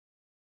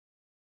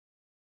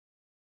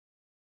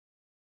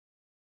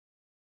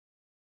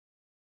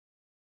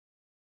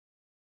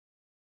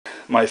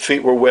my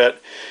feet were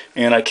wet,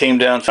 and I came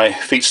down, my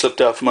feet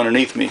slipped out from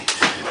underneath me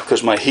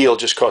because my heel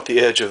just caught the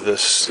edge of the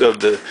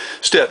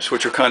steps,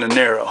 which are kind of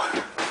narrow.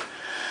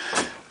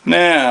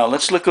 Now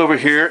let's look over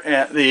here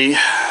at the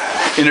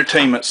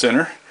entertainment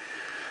center.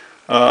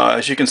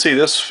 As you can see,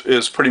 this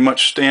is pretty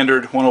much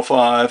standard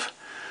 105.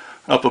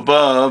 Up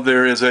above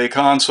there is a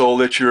console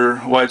that your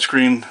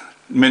widescreen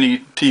mini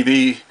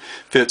TV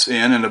fits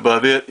in, and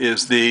above it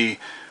is the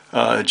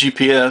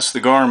GPS,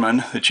 the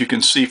Garmin, that you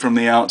can see from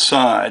the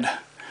outside.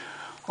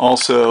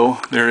 Also,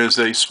 there is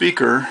a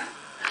speaker,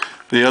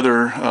 the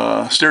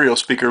other stereo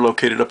speaker,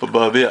 located up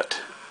above it.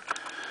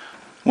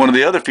 One of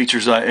the other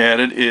features I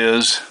added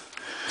is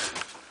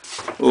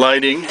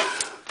lighting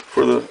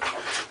for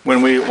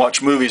when we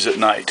watch movies at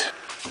night.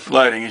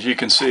 Lighting, as you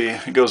can see,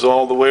 it goes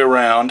all the way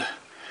around,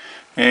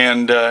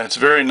 and it's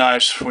very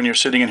nice when you're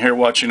sitting in here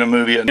watching a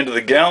movie. Into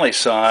the galley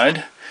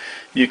side,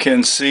 you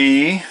can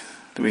see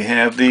we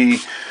have the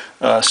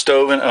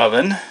stove and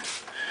oven.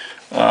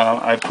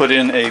 I put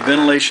in a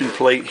ventilation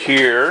plate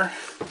here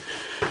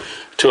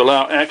to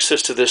allow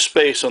access to this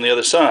space on the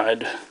other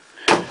side,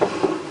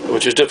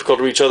 which is difficult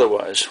to reach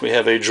otherwise. We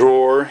have a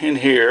drawer in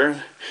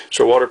here, it's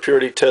our water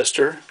purity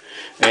tester,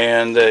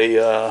 and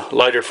a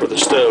lighter for the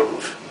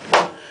stove.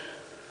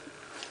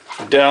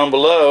 Down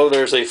below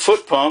there's a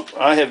foot pump.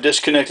 I have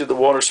disconnected the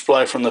water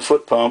supply from the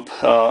foot pump.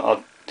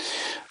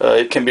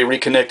 It can be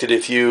reconnected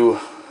if you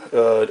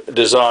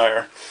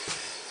desire.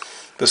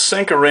 The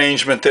sink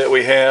arrangement that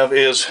we have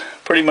is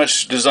pretty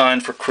much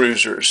designed for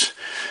cruisers.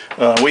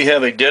 We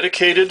have a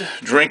dedicated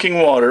drinking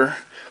water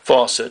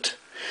faucet,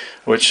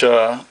 which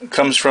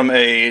comes from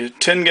a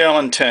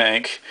 10-gallon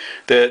tank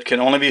that can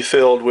only be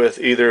filled with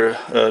either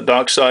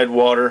dockside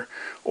water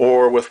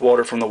or with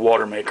water from the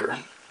water maker.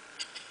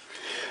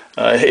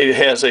 It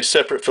has a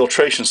separate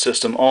filtration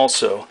system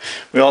also.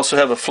 We also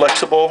have a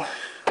flexible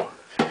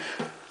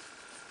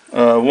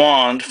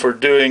wand for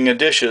doing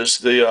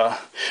dishes.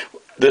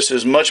 This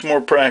is much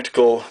more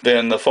practical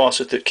than the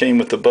faucet that came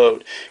with the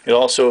boat. It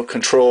also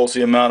controls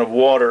the amount of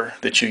water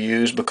that you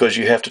use, because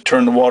you have to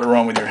turn the water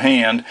on with your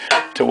hand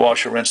to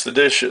wash or rinse the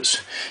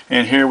dishes.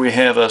 And here we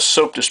have a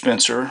soap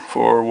dispenser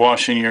for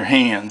washing your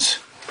hands.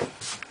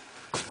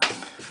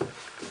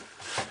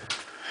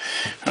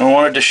 I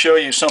wanted to show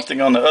you something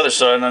on the other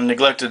side, and I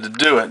neglected to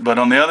do it, but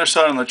on the other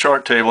side on the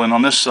chart table and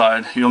on this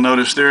side, you'll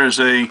notice there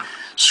is a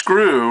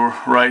screw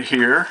right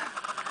here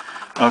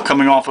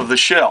coming off of the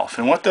shelf.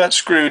 And what that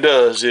screw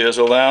does is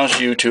allows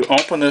you to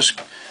open this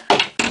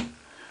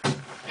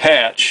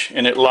hatch,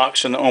 and it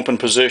locks in the open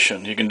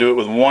position. You can do it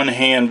with one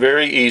hand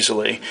very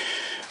easily.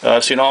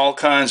 I've seen all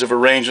kinds of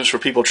arrangements for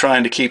people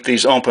trying to keep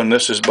these open.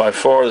 This is by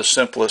far the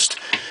simplest.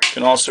 You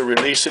can also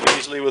release it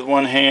easily with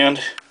one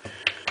hand.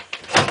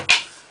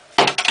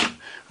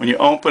 When you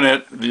open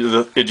it,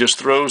 it just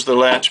throws the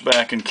latch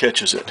back and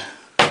catches it.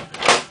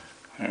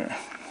 There.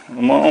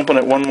 I'm going to open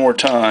it one more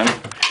time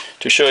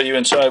to show you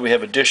inside. We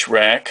have a dish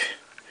rack.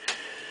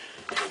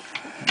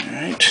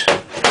 Alright.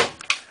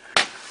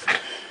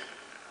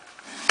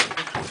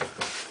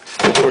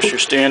 Of course, your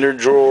standard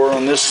drawer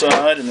on this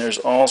side, and there's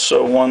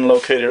also one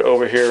located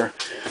over here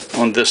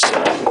on this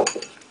side.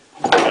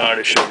 I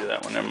already showed you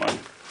that one, never mind.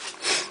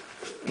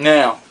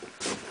 Now,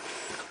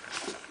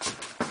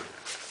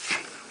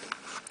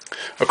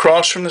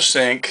 across from the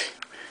sink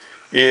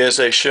is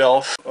a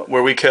shelf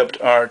where we kept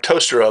our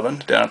toaster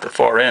oven down at the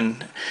far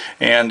end,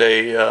 and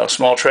a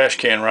small trash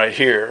can right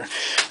here.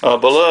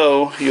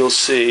 Below you'll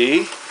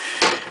see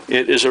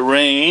it is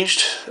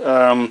arranged.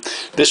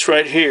 This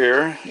right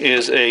here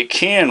is a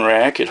can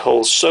rack. It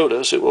holds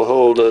sodas. It will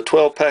hold a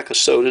 12-pack of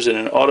sodas, and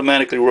it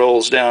automatically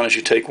rolls down as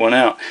you take one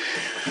out.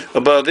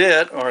 Above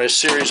it are a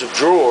series of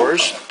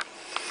drawers,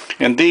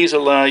 and these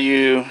allow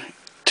you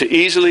to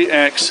easily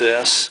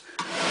access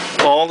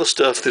all the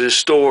stuff that is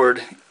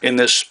stored in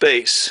this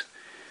space.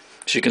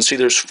 As you can see,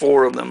 there's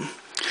 4 of them.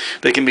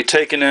 They can be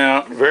taken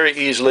out very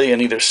easily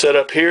and either set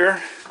up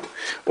here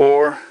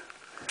or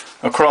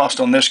across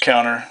on this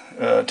counter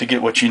to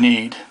get what you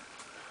need.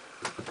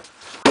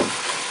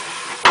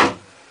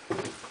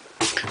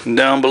 And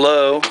down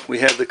below we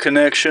have the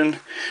connection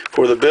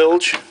for the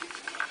bilge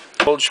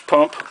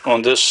pump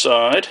on this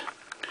side,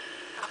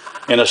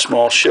 and a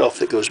small shelf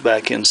that goes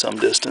back in some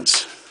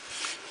distance.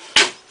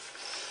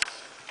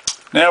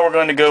 Now we're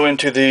going to go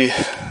into the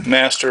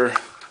master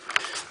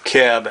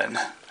cabin.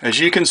 As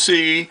you can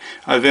see,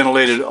 I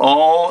ventilated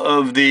all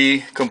of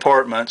the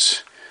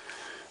compartments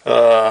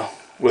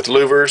with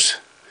louvers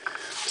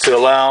to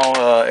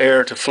allow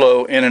air to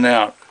flow in and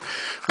out.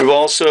 We've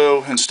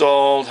also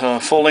installed a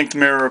full-length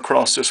mirror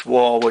across this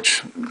wall,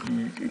 which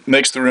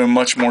makes the room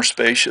much more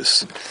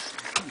spacious.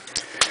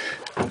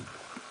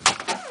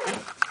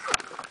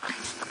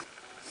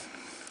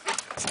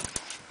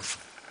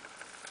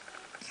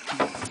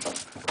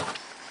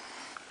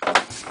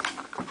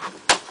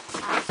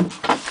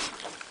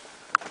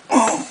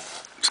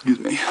 Excuse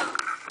me.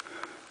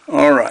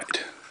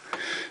 Alright.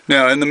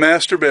 Now in the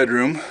master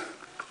bedroom,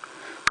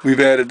 we've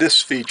added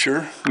this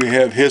feature. We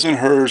have his and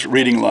hers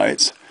reading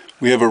lights.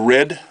 We have a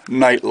red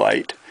night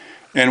light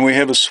and we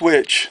have a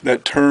switch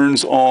that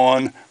turns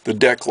on the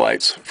deck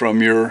lights from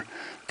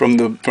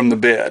the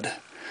bed.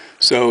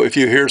 So if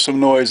you hear some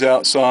noise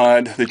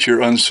outside that you're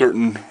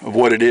uncertain of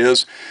what it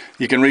is,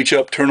 you can reach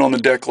up, turn on the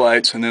deck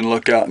lights, and then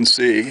look out and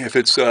see. If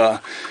it's an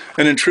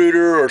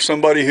intruder or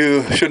somebody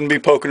who shouldn't be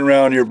poking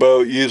around your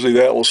boat, usually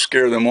that will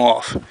scare them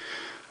off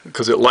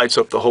because it lights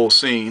up the whole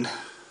scene.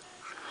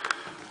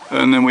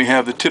 And then we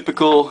have the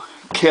typical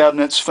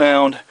cabinets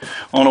found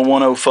on a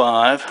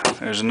 105.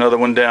 There's another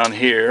one down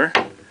here.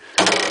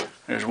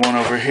 There's one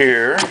over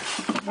here.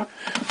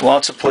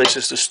 Lots of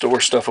places to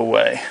store stuff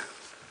away.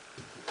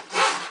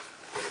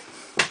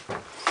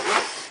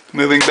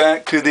 Moving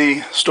back to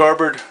the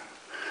starboard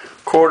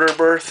quarter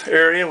berth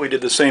area, we did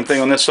the same thing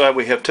on this side.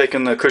 We have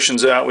taken the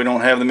cushions out. We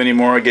don't have them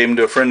anymore. I gave them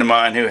to a friend of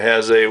mine who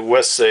has a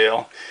west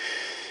sail.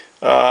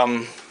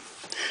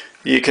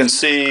 You can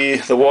see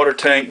the water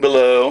tank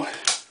below.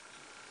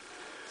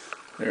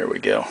 There we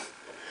go.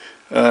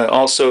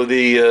 Also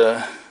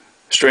the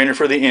strainer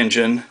for the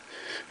engine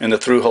and the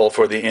through hole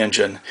for the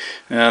engine.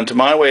 And to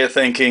my way of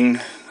thinking,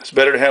 it's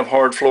better to have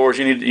hard floors.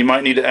 You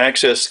might need to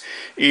access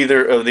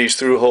either of these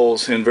through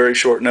holes in very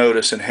short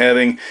notice, and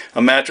having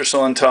a mattress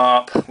on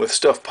top with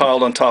stuff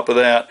piled on top of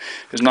that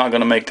is not going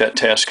to make that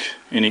task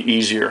any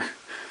easier.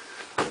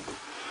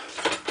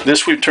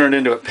 This we've turned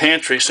into a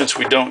pantry since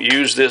we don't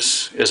use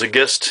this as a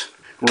guest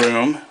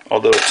room,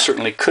 although it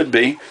certainly could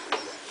be.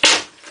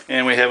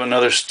 And we have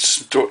another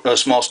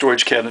small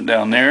storage cabinet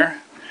down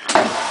there,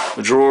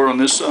 a drawer on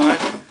this side,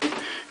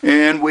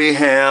 and we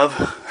have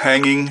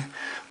hanging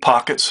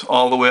pockets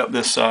all the way up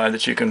this side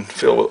that you can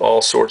fill with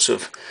all sorts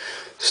of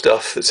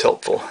stuff that's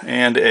helpful,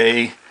 and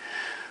a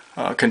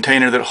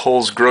container that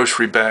holds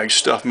grocery bags.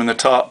 Stuff them in the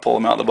top, pull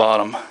them out the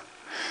bottom,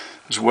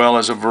 as well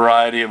as a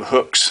variety of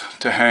hooks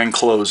to hang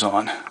clothes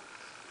on.